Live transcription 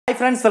Hi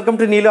friends, welcome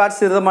to Neelu Arts.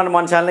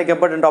 మన ఛానల్కి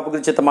important topic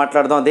గురించి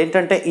మాట్లాడదాం.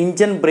 అదేంటంటే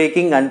ఇంజన్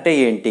బ్రేకింగ్ అంటే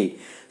ఏంటి?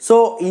 సో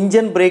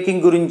ఇంజన్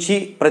బ్రేకింగ్ గురించి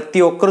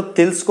ప్రతి ఒక్కరు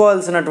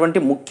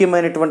తెలుసుకోవాల్సినటువంటి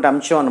ముఖ్యమైనటువంటి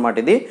అంశం అన్నమాట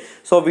ఇది.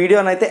 సో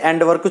వీడియోని అయితే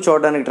ఎండ్ వరకు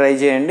చూడడానికి ట్రై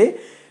చేయండి.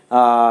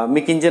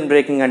 మీకు ఇంజన్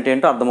బ్రేకింగ్ అంటే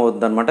ఏంటో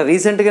అర్థమవుతుంది అనమాట.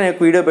 రీసెంట్గా నేను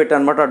వీడియో పెట్టాను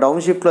అనమాట.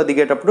 డౌన్ షిఫ్ట్లో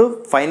దిగేటప్పుడు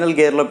ఫైనల్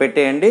గేర్లో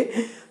పెట్టేయండి.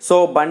 సో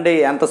బండి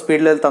ఎంత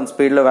స్పీడ్లో వెళ్తే అంత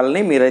స్పీడ్లో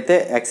వెళ్ళని, మీరైతే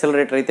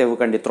యాక్సిలరేటర్ అయితే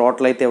ఇవ్వకండి,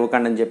 థ్రోట్ల్ అయితే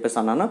ఇవ్వకండి అని చెప్పేసి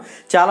అన్నాను.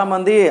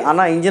 చాలామంది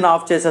అన్న ఇంజిన్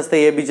ఆఫ్ చేసేస్తే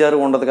ఏ బిజారు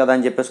ఉండదు కదా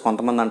అని చెప్పేసి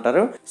కొంతమంది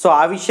అంటారు. సో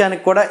ఆ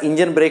విషయానికి కూడా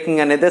ఇంజన్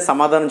బ్రేకింగ్ అనేది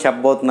సమాధానం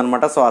చెప్పబోతుంది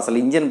అనమాట. సో అసలు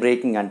ఇంజన్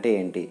బ్రేకింగ్ అంటే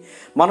ఏంటి?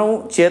 మనం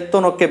చేత్తో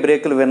నొక్కే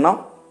బ్రేకులు విన్నాం,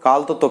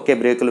 కాలుతో తొక్కే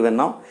బ్రేకులు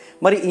విన్నాం.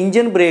 మరి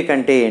ఇంజన్ బ్రేక్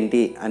అంటే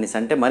ఏంటి అనేసి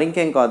అంటే మరి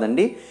ఇంకేం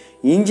కాదండి.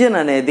 ఇంజిన్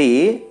అనేది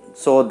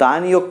సో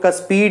దాని యొక్క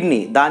స్పీడ్ని,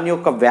 దాని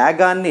యొక్క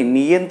వేగాన్ని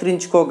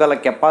నియంత్రించుకోగల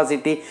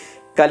కెపాసిటీ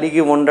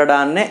కలిగి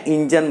ఉండడాన్నే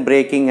ఇంజన్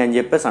బ్రేకింగ్ అని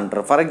చెప్పేసి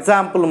అంటారు. ఫర్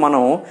ఎగ్జాంపుల్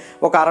మనం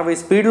ఒక 60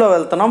 స్పీడ్లో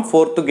వెళ్తున్నాం,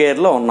 4th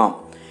గేర్లో ఉన్నాం.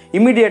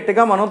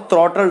 ఇమీడియట్గా మనం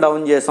థ్రోటల్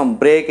డౌన్ చేసాం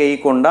బ్రేక్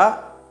వేయకుండా.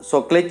 సో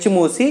క్లచ్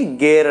మూసి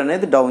గేర్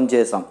అనేది డౌన్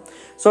చేసాం.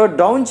 సో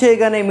డౌన్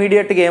చేయగానే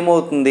ఇమీడియట్గా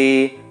ఏమవుతుంది?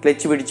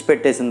 క్లచ్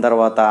విడిచిపెట్టేసిన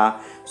తర్వాత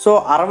సో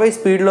 60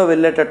 స్పీడ్లో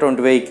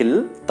వెళ్ళేటటువంటి వెహికల్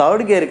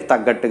 3rd గేర్కి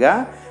తగ్గట్టుగా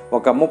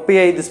ఒక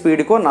 35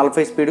 స్పీడ్కో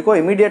 40 స్పీడ్కో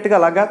ఇమీడియట్గా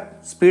అలాగా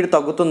స్పీడ్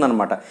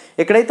తగ్గుతుందనమాట.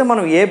 ఇక్కడైతే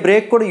మనం ఏ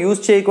బ్రేక్ కూడా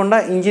యూజ్ చేయకుండా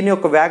ఇంజిన్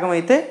యొక్క వేగం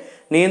అయితే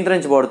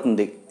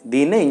నియంత్రించబడుతుంది.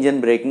 దీన్నే ఇంజన్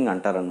బ్రేకింగ్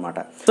అంటారనమాట.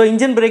 సో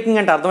ఇంజన్ బ్రేకింగ్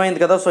అంటే అర్థమైంది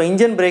కదా. సో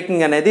ఇంజన్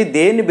బ్రేకింగ్ అనేది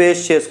దేన్ని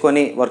బేస్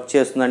చేసుకొని వర్క్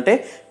చేస్తుందంటే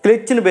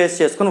క్లచ్ని బేస్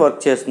చేసుకొని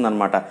వర్క్ చేస్తుంది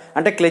అనమాట.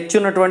 అంటే క్లచ్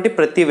ఉన్నటువంటి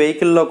ప్రతి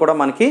వెహికల్లో కూడా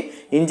మనకి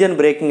ఇంజన్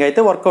బ్రేకింగ్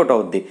అయితే వర్కౌట్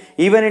అవుద్ది.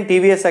 ఈవెన్ ఇన్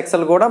టీవీఎస్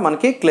ఎక్సెల్ కూడా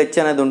మనకి క్లచ్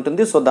అనేది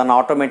ఉంటుంది. సో దాన్ని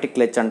ఆటోమేటిక్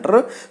క్లచ్ అంటారు.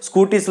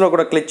 స్కూటీస్లో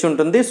కూడా క్లచ్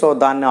ఉంటుంది. సో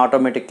దాన్ని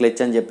ఆటోమేటిక్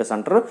క్లచ్ అని చెప్పేసి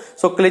అంటారు.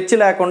 సో క్లచ్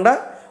లేకుండా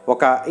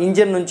ఒక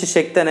ఇంజిన్ నుంచి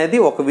శక్తి అనేది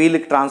ఒక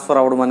వీల్కి ట్రాన్స్ఫర్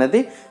అవ్వడం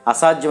అనేది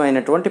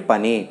అసాధ్యమైనటువంటి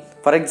పని.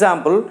 ఫర్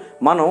ఎగ్జాంపుల్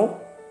మనం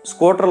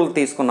స్కూటర్లు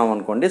తీసుకున్నాం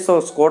అనుకోండి. సో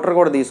స్కూటర్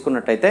కూడా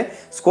తీసుకున్నట్టయితే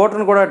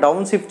స్కూటర్ని కూడా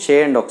డౌన్ షిఫ్ట్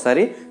చేయండి.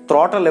 ఒకసారి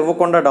థ్రోటల్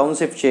ఇవ్వకుండా డౌన్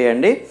షిఫ్ట్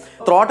చేయండి.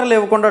 థ్రోటల్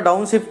ఇవ్వకుండా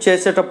డౌన్ షిఫ్ట్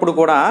చేసేటప్పుడు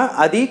కూడా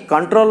అది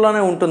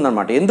కంట్రోల్లోనే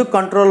ఉంటుందన్నమాట. ఎందుకు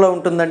కంట్రోల్లో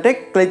ఉంటుందంటే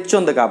క్లచ్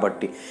ఉంది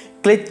కాబట్టి.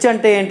 క్లచ్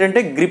అంటే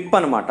ఏంటంటే గ్రిప్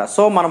అనమాట.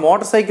 సో మన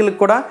మోటార్ సైకిల్కి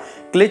కూడా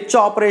క్లచ్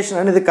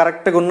ఆపరేషన్ అనేది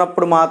కరెక్ట్గా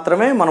ఉన్నప్పుడు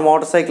మాత్రమే మన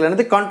మోటార్ సైకిల్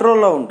అనేది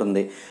కంట్రోల్లో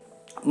ఉంటుంది.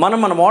 మనం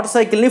మన మోటార్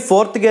సైకిల్ని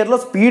 4th గేర్లో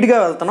స్పీడ్గా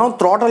వెళ్తున్నాం,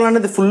 థ్రోటల్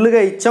అనేది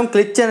ఫుల్గా ఇచ్చాం,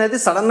 క్లచ్ అనేది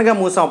సడన్గా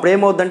మూసాం. అప్పుడు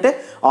ఏమవుద్దంటే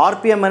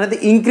ఆర్పిఎం అనేది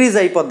ఇంక్రీజ్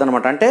అయిపోద్ది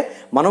అనమాట. అంటే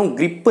మనం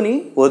గ్రిప్ని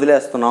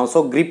వదిలేస్తున్నాం.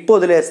 సో గ్రిప్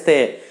వదిలేస్తే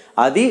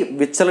అది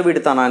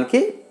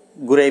విచ్చలవిడితనానికి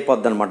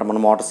గురైపోద్ది అనమాట మన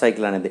మోటార్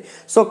సైకిల్ అనేది.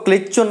 సో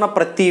క్లచ్ ఉన్న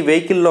ప్రతి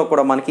వెహికల్లో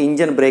కూడా మనకి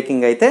ఇంజన్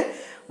బ్రేకింగ్ అయితే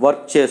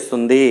వర్క్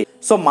చేస్తుంది.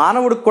 సో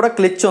మానవుడికి కూడా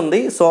క్లచ్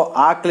ఉంది. సో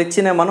ఆ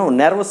క్లచ్నే మనం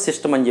నర్వస్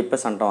సిస్టమ్ అని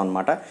చెప్పేసి అంటాం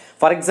అనమాట.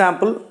 ఫర్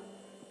ఎగ్జాంపుల్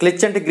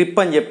క్లచ్ అంటే గ్రిప్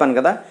అని చెప్పాను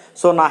కదా.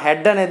 సో నా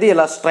హెడ్ అనేది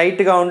ఇలా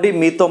స్ట్రైట్గా ఉండి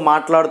మీతో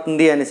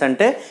మాట్లాడుతుంది అనేసి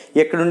అంటే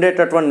ఇక్కడ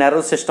ఉండేటటువంటి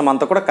నర్వ్ సిస్టమ్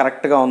అంతా కూడా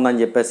కరెక్ట్గా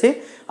ఉందని చెప్పేసి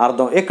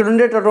అర్థం. ఇక్కడ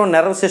ఉండేటటువంటి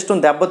నర్వ్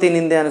సిస్టమ్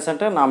దెబ్బతినింది అనేసి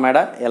అంటే నా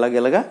మెడ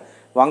ఇలాగ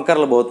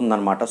వంకర్లు పోతుంది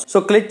అనమాట. సో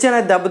క్లచ్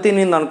అనేది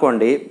దెబ్బతినింది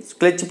అనుకోండి,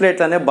 క్లచ్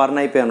ప్లేట్లు అనేవి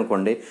బర్న్ అయిపోయి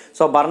అనుకోండి.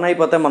 సో బర్న్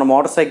అయిపోతే మన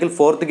మోటార్ సైకిల్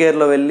 4th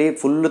గేర్లో వెళ్ళి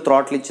ఫుల్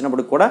థ్రోట్లు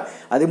ఇచ్చినప్పుడు కూడా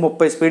అది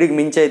 30 స్పీడ్కి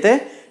మించి అయితే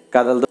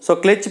కదలదు. సో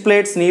క్లచ్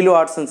ప్లేట్స్ నీలు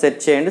ఆర్ట్స్ అని సెర్చ్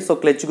చేయండి. సో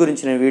క్లచ్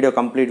గురించి నేను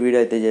కంప్లీట్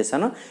వీడియో అయితే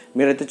చేశాను,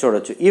 మీరైతే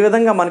చూడొచ్చు. ఈ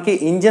విధంగా మనకి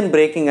ఇంజన్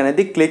బ్రేకింగ్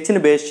అనేది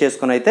క్లచ్ని బేస్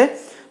చేసుకుని అయితే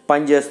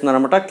పనిచేస్తుంది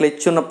అనమాట.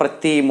 క్లచ్ ఉన్న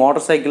ప్రతి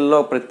మోటార్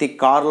సైకిల్లో, ప్రతి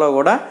కార్లో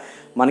కూడా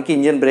మనకి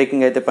ఇంజన్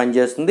బ్రేకింగ్ అయితే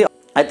పనిచేస్తుంది.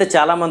 అయితే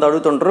చాలామంది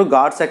అడుగుతుంటారు,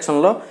 ఘాట్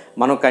సెక్షన్లో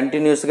మనం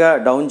కంటిన్యూస్గా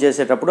డౌన్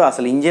చేసేటప్పుడు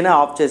అసలు ఇంజినే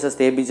ఆఫ్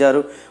చేసేస్తే ఏ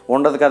బిజారు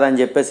ఉండదు కదా అని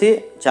చెప్పేసి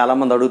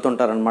చాలామంది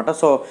అడుగుతుంటారనమాట.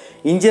 సో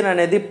ఇంజిన్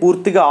అనేది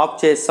పూర్తిగా ఆఫ్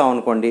చేస్తాం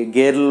అనుకోండి,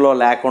 గేర్లో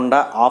లేకుండా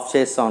ఆఫ్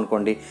చేస్తాం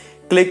అనుకోండి,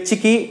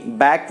 క్లచ్కి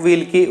బ్యాక్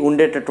వీల్కి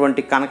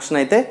ఉండేటటువంటి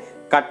కనెక్షన్ అయితే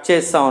కట్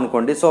చేస్తాం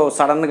అనుకోండి. సో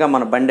సడన్గా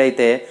మన బండి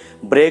అయితే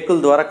బ్రేకుల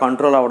ద్వారా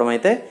కంట్రోల్ అవ్వడం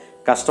అయితే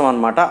కష్టం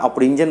అనమాట.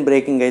 అప్పుడు ఇంజన్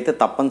బ్రేకింగ్ అయితే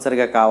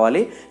తప్పనిసరిగా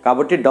కావాలి.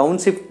 కాబట్టి డౌన్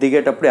షిఫ్ట్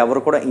దిగేటప్పుడు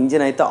ఎవరు కూడా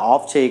ఇంజిన్ అయితే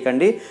ఆఫ్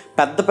చేయకండి.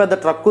 పెద్ద పెద్ద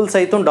ట్రక్కులు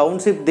సైతం డౌన్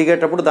షిఫ్ట్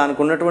దిగేటప్పుడు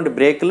దానికి ఉన్నటువంటి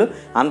బ్రేకులు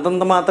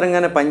అంతంత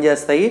మాత్రంగానే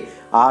పనిచేస్తాయి.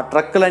 ఆ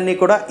ట్రక్కులన్నీ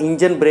కూడా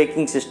ఇంజన్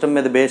బ్రేకింగ్ సిస్టమ్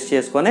మీద బేస్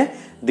చేసుకొని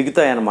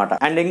దిగుతాయి అనమాట.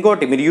 అండ్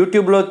ఇంకోటి, మీరు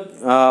యూట్యూబ్లో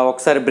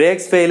ఒకసారి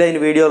బ్రేక్స్ ఫెయిల్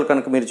అయిన వీడియోలు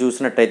కనుక మీరు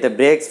చూసినట్టయితే,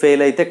 బ్రేక్స్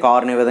ఫెయిల్ అయితే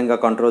కార్ని ఏ విధంగా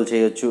కంట్రోల్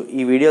చేయొచ్చు,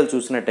 ఈ వీడియోలు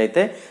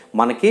చూసినట్టయితే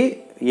మనకి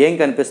ఏం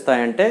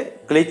కనిపిస్తాయంటే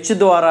క్లచ్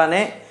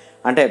ద్వారానే,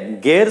 అంటే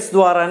గేర్స్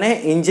ద్వారానే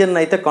ఇంజిన్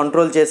అయితే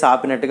కంట్రోల్ చేసి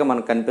ఆపినట్టుగా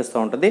మనకు కనిపిస్తూ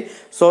ఉంటుంది.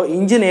 సో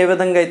ఇంజిన్ ఏ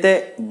విధంగా అయితే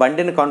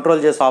బండిని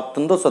కంట్రోల్ చేసి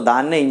ఆపుతుందో సో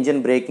దాన్నే ఇంజిన్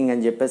బ్రేకింగ్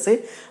అని చెప్పేసి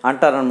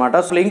అంటారనమాట.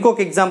 సో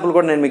ఇంకొక ఎగ్జాంపుల్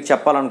కూడా నేను మీకు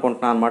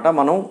చెప్పాలనుకుంటున్నాను అనమాట.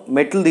 మనం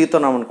మెట్లు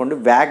దిగుతున్నాం అనుకోండి,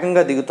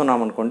 వేగంగా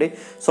దిగుతున్నాం అనుకోండి.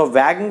 సో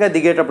వేగంగా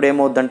దిగేటప్పుడు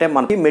ఏమవుద్దంటే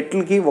మనకి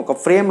మెట్లకి ఒక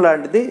ఫ్రేమ్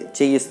లాంటిది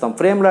చేయిస్తాం.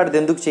 ఫ్రేమ్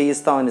లాంటిది ఎందుకు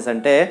చేయిస్తాం అనేసి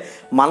అంటే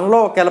మనలో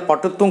ఒకవేళ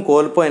పటుత్వం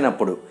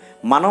కోల్పోయినప్పుడు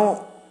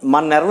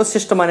మన నర్వస్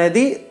సిస్టమ్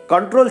అనేది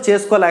కంట్రోల్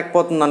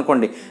చేసుకోలేకపోతుంది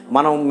అనుకోండి,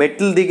 మనం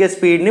మెట్లు దిగే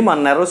స్పీడ్ని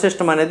మన నర్వస్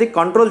సిస్టమ్ అనేది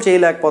కంట్రోల్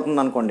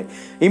చేయలేకపోతుంది అనుకోండి,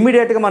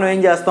 ఇమ్మీడియట్గా మనం ఏం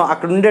చేస్తాం,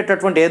 అక్కడ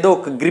ఉండేటటువంటి ఏదో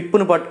ఒక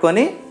గ్రిప్ను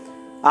పట్టుకొని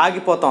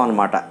ఆగిపోతాం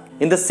అనమాట.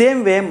 ఇన్ ద సేమ్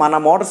వే మన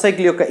మోటార్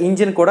సైకిల్ యొక్క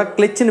ఇంజిన్ కూడా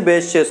క్లచ్ని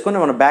బేస్ చేసుకొని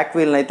మన బ్యాక్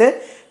వీల్ని అయితే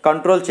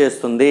కంట్రోల్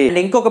చేస్తుంది.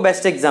 అండ్ ఇంకొక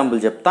బెస్ట్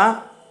ఎగ్జాంపుల్ చెప్తా.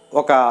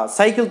 ఒక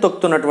సైకిల్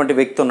తొక్కుతున్నటువంటి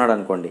వ్యక్తి ఉన్నాడు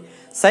అనుకోండి.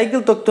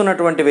 సైకిల్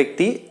తొక్కుతున్నటువంటి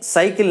వ్యక్తి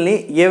సైకిల్ని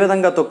ఏ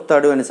విధంగా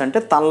తొక్కుతాడు అనేసి అంటే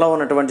తనలో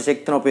ఉన్నటువంటి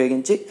శక్తిని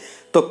ఉపయోగించి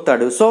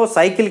తొక్కుతాడు. సో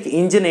సైకిల్కి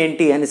ఇంజిన్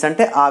ఏంటి అనేసి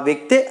అంటే ఆ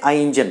వ్యక్తే ఆ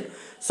ఇంజిన్.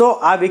 సో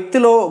ఆ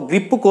వ్యక్తిలో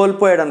గ్రిప్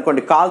కోల్పోయాడు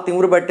అనుకోండి, కాలు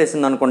తిమ్మురు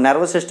పట్టేసింది అనుకోండి,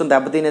 నర్వస్ సిస్టమ్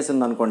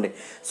దెబ్బతినేసింది అనుకోండి.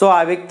 సో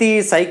ఆ వ్యక్తి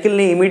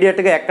సైకిల్ని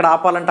ఇమీడియట్గా ఎక్కడ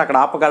ఆపాలంటే అక్కడ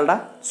ఆపగలడా?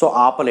 సో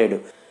ఆపలేడు.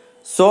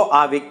 సో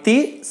ఆ వ్యక్తి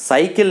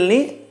సైకిల్ని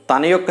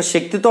తన యొక్క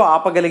శక్తితో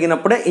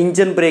ఆపగలిగినప్పుడే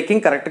ఇంజిన్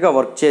బ్రేకింగ్ కరెక్ట్గా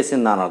వర్క్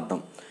చేసింది అని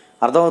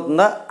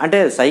అర్థమవుతుందా? అంటే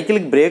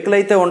సైకిల్కి బ్రేకులు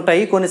అయితే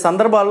ఉంటాయి, కొన్ని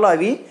సందర్భాల్లో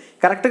అవి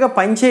కరెక్ట్గా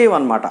పనిచేయవు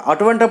అనమాట.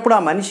 అటువంటిప్పుడు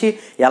ఆ మనిషి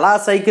ఎలా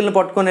సైకిల్ని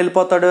పట్టుకొని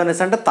వెళ్ళిపోతాడు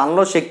అనేసి అంటే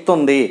తనలో శక్తి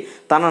ఉంది,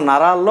 తన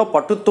నరాల్లో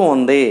పట్టుత్వం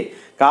ఉంది,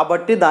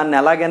 కాబట్టి దాన్ని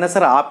ఎలాగైనా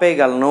సరే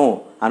ఆపేయగలను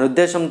అనే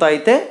ఉద్దేశంతో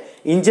అయితే,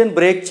 ఇంజిన్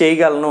బ్రేక్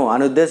చేయగలను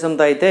అనే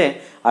ఉద్దేశంతో అయితే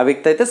ఆ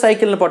వ్యక్తి అయితే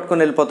సైకిల్ని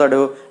పట్టుకొని వెళ్ళిపోతాడు.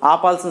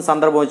 ఆపాల్సిన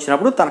సందర్భం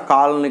వచ్చినప్పుడు తన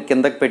కాళ్ళని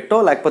కిందకి పెట్టో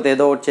లేకపోతే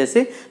ఏదో ఒకటి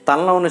చేసి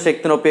తనలో ఉన్న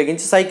శక్తిని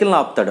ఉపయోగించి సైకిల్ని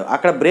ఆపుతాడు.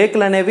 అక్కడ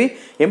బ్రేకులు అనేవి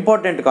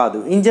ఇంపార్టెంట్ కాదు,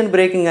 ఇంజిన్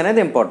బ్రేకింగ్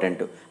అనేది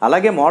ఇంపార్టెంట్.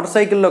 అలాగే మోటార్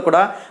సైకిల్లో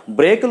కూడా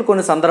బ్రేకులు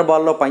కొన్ని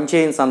సందర్భాల్లో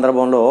పనిచేయని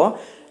సందర్భంలో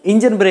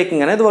ఇంజిన్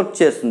బ్రేకింగ్ అనేది వర్క్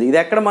చేస్తుంది. ఇది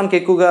ఎక్కడ మనకి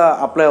ఎక్కువగా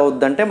అప్లై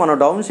అవుద్దంటే మనం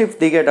డౌన్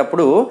షిఫ్ట్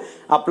దిగేటప్పుడు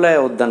అప్లై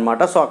అవుద్ది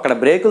అనమాట. సో అక్కడ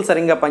బ్రేకులు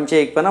సరిగ్గా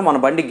పనిచేయకపోయినా మన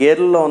బండి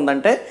గేర్లలో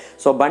ఉందంటే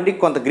సో బండికి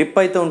కొంత గ్రిప్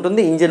అయితే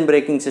ఉంటుంది, ఇంజిన్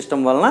బ్రేకింగ్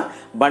సిస్టమ్ వలన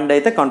బండి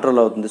అయితే కంట్రోల్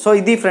అవుతుంది. సో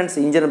ఇది ఫ్రెండ్స్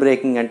ఇంజిన్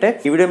బ్రేకింగ్ అంటే.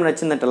 ఈ వీడియో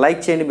నచ్చిందంటే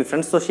లైక్ చేయండి, మీ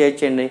ఫ్రెండ్స్తో షేర్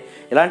చేయండి.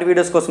 ఇలాంటి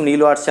వీడియోస్ కోసం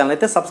నీలు ఆర్ట్స్ ఛానల్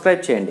అయితే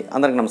సబ్స్క్రైబ్ చేయండి.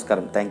 అందరికి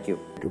నమస్కారం, థ్యాంక్ యూ.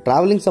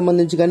 ట్రావెలింగ్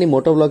సంబంధించి కానీ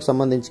మోటో వ్లాగ్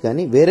సంబంధించి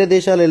కానీ వేరే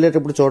దేశాలు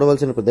వెళ్ళేటప్పుడు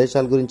చూడవలసిన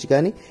ప్రదేశాల గురించి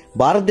కానీ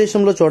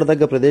భారతదేశంలో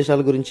చూడదగ్గ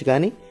ప్రదేశాల గురించి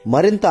కానీ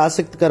మరింత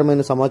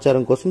ఆసక్తికరమైన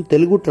సమాచారం కోసం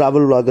తెలుగు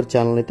ట్రావెల్ వ్లాగర్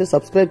ఛానల్ అయితే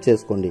సబ్స్క్రైబ్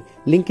చేసుకోండి.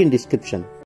 Link in description.